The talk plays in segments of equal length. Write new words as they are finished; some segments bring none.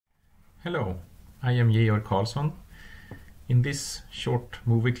Hello, I am Georg Karlsson. In this short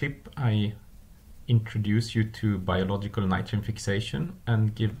movie clip I introduce you to biological nitrogen fixation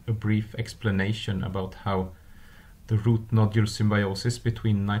and give a brief explanation about how the root nodule symbiosis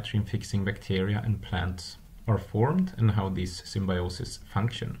between nitrogen fixing bacteria and plants are formed and how these symbioses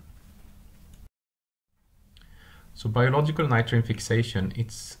function. So biological nitrogen fixation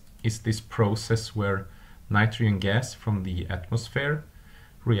is this process where nitrogen gas from the atmosphere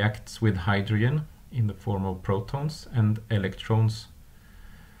reacts with hydrogen in the form of protons and electrons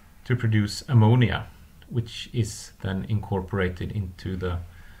to produce ammonia, which is then incorporated into the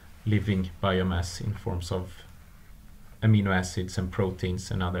living biomass in forms of amino acids and proteins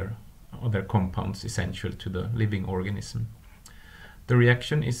and other compounds essential to the living organism. The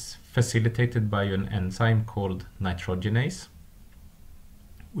reaction is facilitated by an enzyme called nitrogenase,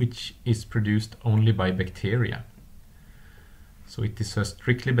 which is produced only by bacteria. So it is a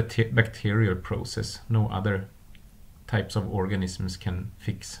strictly bacterial process. No other types of organisms can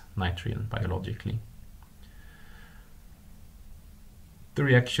fix nitrogen biologically. The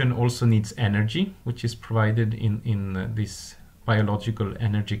reaction also needs energy, which is provided in this biological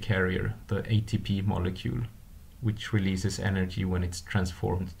energy carrier, the ATP molecule, which releases energy when it's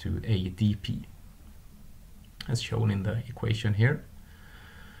transformed to ADP, as shown in the equation here.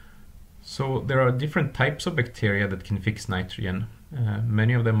 So there are different types of bacteria that can fix nitrogen.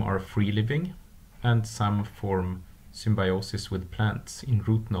 Many of them are free-living, and some form symbiosis with plants in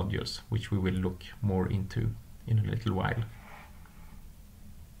root nodules, which we will look more into in a little while.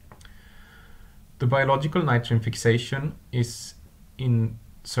 The biological nitrogen fixation is in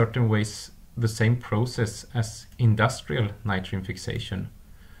certain ways the same process as industrial nitrogen fixation,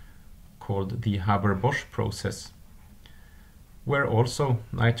 called the Haber-Bosch process, where also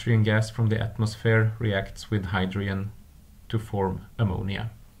nitrogen gas from the atmosphere reacts with hydrogen to form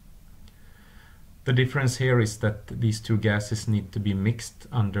ammonia. The difference here is that these two gases need to be mixed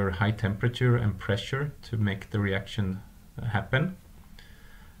under high temperature and pressure to make the reaction happen,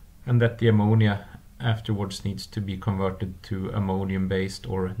 and that the ammonia afterwards needs to be converted to ammonium-based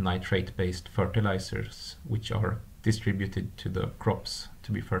or nitrate-based fertilizers, which are distributed to the crops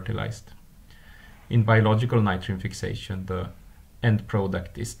to be fertilized. In biological nitrogen fixation, the end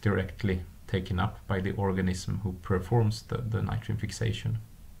product is directly taken up by the organism who performs the nitrogen fixation.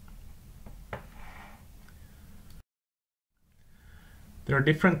 There are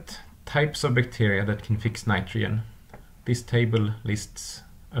different types of bacteria that can fix nitrogen. This table lists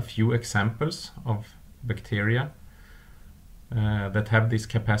a few examples of bacteria that have this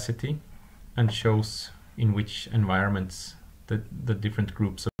capacity and shows in which environments the different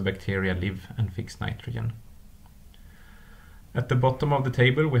groups of bacteria live and fix nitrogen. At the bottom of the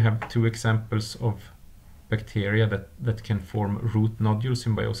table we have two examples of bacteria that can form root nodule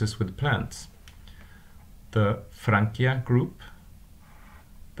symbiosis with plants. The Frankia group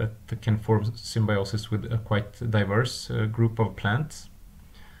that can form symbiosis with a quite diverse group of plants,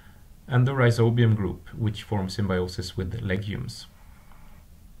 and the Rhizobium group, which forms symbiosis with legumes.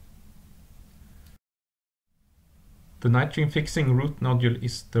 The nitrogen fixing root nodule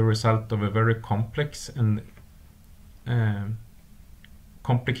is the result of a very complex and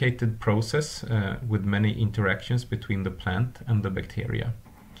complicated process with many interactions between the plant and the bacteria.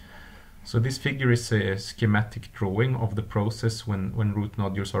 So this figure is a schematic drawing of the process when root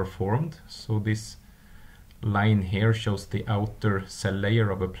nodules are formed. So this line here shows the outer cell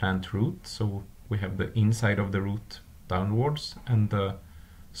layer of a plant root. So we have the inside of the root downwards and the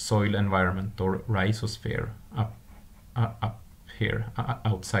soil environment or rhizosphere up here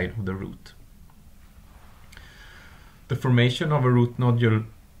outside of the root. The formation of a root nodule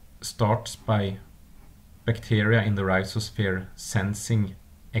starts by bacteria in the rhizosphere sensing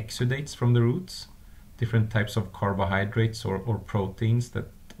exudates from the roots, different types of carbohydrates or proteins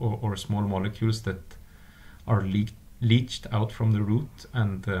or small molecules that are leached out from the root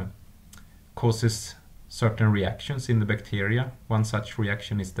and causes certain reactions in the bacteria. One such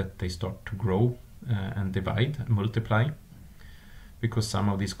reaction is that they start to grow and divide and multiply, because some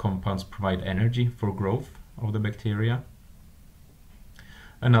of these compounds provide energy for growth of the bacteria.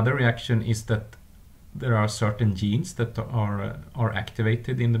 Another reaction is that there are certain genes that are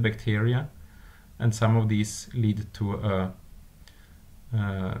activated in the bacteria, and some of these lead to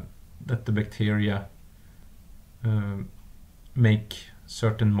that the bacteria make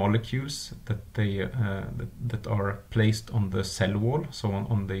certain molecules that are placed on the cell wall, so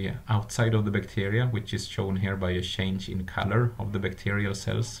on the outside of the bacteria, which is shown here by a change in color of the bacterial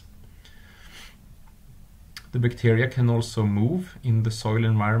cells. The bacteria can also move in the soil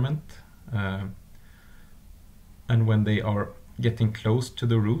environment, and when they are getting close to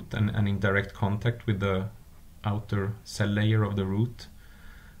the root and in direct contact with the outer cell layer of the root,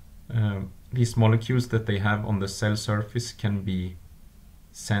 these molecules that they have on the cell surface can be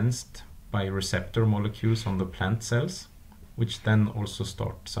sensed by receptor molecules on the plant cells, which then also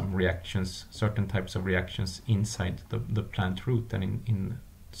start some reactions, certain types of reactions inside the plant root and in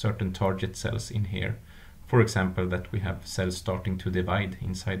certain target cells in here. For example, that we have cells starting to divide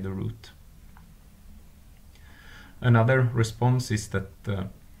inside the root. Another response is that the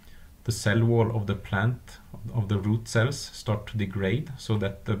cell wall of the plant, of the root cells, start to degrade so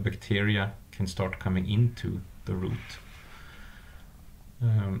that the bacteria can start coming into the root.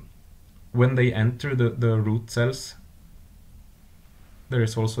 When they enter the root cells, there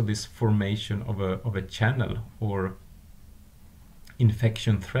is also this formation of a channel or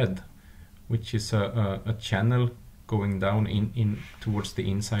infection thread, which is a channel going down in towards the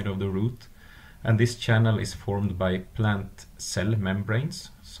inside of the root, and this channel is formed by plant cell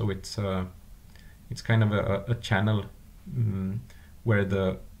membranes. So it's kind of a channel where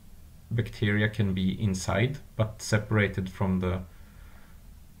the bacteria can be inside but separated from the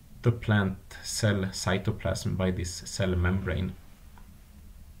plant cell cytoplasm by this cell membrane.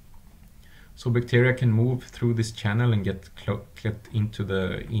 So bacteria can move through this channel and get into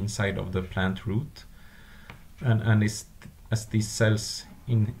the inside of the plant root, and as these cells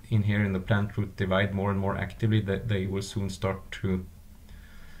in here in the plant root divide more and more actively, that they will soon start to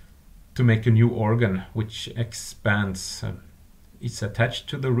make a new organ which expands. It's attached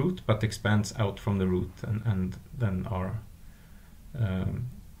to the root but expands out from the root and then are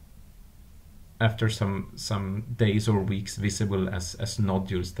after some days or weeks visible as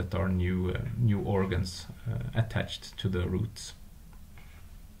nodules that are new organs attached to the roots.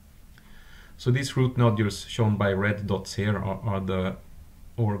 So these root nodules shown by red dots here are the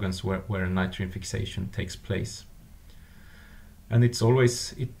organs where nitrogen fixation takes place. And it's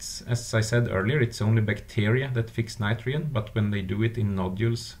as I said earlier, it's only bacteria that fix nitrogen, but when they do it in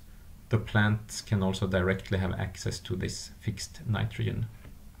nodules, the plants can also directly have access to this fixed nitrogen.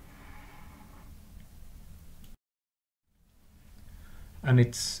 And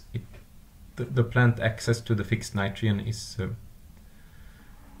the plant access to the fixed nitrogen is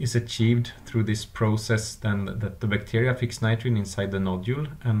achieved through this process then that the bacteria fix nitrogen inside the nodule,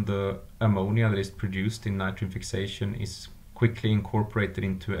 and the ammonia that is produced in nitrogen fixation is quickly incorporated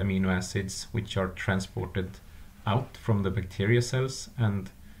into amino acids, which are transported out from the bacteria cells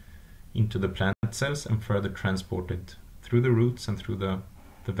and into the plant cells and further transported through the roots and through the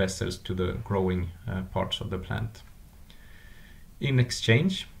vessels to the growing parts of the plant. In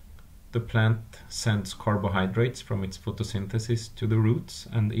exchange, the plant sends carbohydrates from its photosynthesis to the roots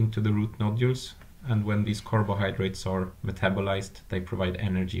and into the root nodules, and when these carbohydrates are metabolized, they provide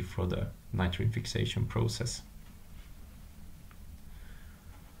energy for the nitrogen fixation process.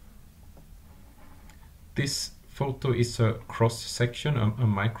 This photo is a cross-section, a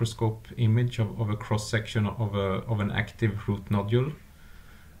microscope image of a cross-section of an active root nodule.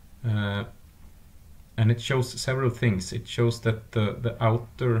 And it shows several things. It shows that the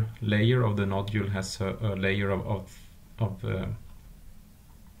outer layer of the nodule has a layer of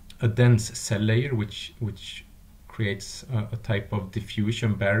a dense cell layer, which creates a type of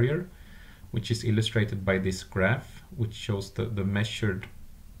diffusion barrier, which is illustrated by this graph, which shows the measured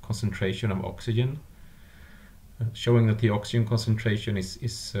concentration of oxygen, showing that the oxygen concentration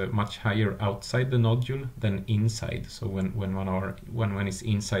is much higher outside the nodule than inside. So when one is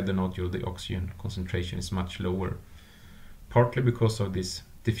inside the nodule, the oxygen concentration is much lower, partly because of this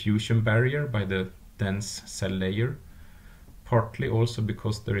diffusion barrier by the dense cell layer, partly also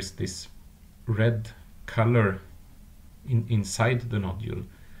because there is this red color inside the nodule.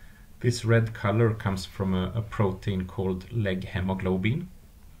 This red color comes from a protein called leg hemoglobin.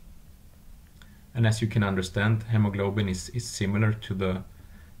 And as you can understand, hemoglobin is similar to the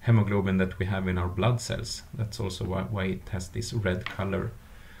hemoglobin that we have in our blood cells. That's also why it has this red color.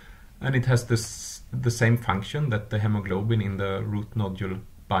 And it has the same function, that the hemoglobin in the root nodule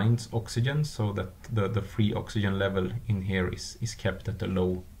binds oxygen, so that the free oxygen level in here is kept at a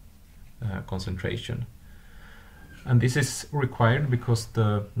low concentration. And this is required because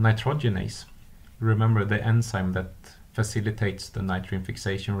the nitrogenase, remember the enzyme that facilitates the nitrogen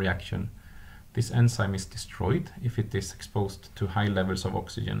fixation reaction, this enzyme is destroyed if it is exposed to high levels of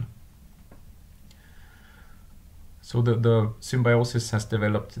oxygen. So the symbiosis has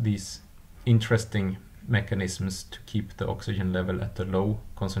developed these interesting mechanisms to keep the oxygen level at a low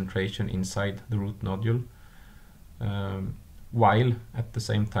concentration inside the root nodule, while at the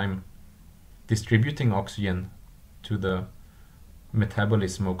same time distributing oxygen to the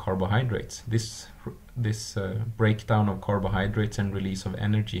metabolism of carbohydrates. This breakdown of carbohydrates and release of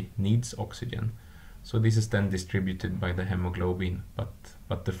energy needs oxygen. So this is then distributed by the hemoglobin,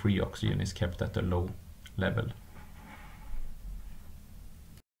 but the free oxygen is kept at a low level.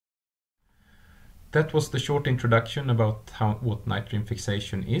 That was the short introduction about what nitrogen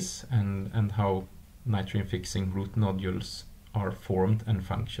fixation is and how nitrogen fixing root nodules are formed and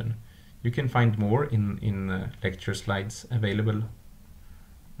function. You can find more in lecture slides available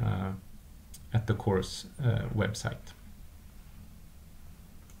at the course website.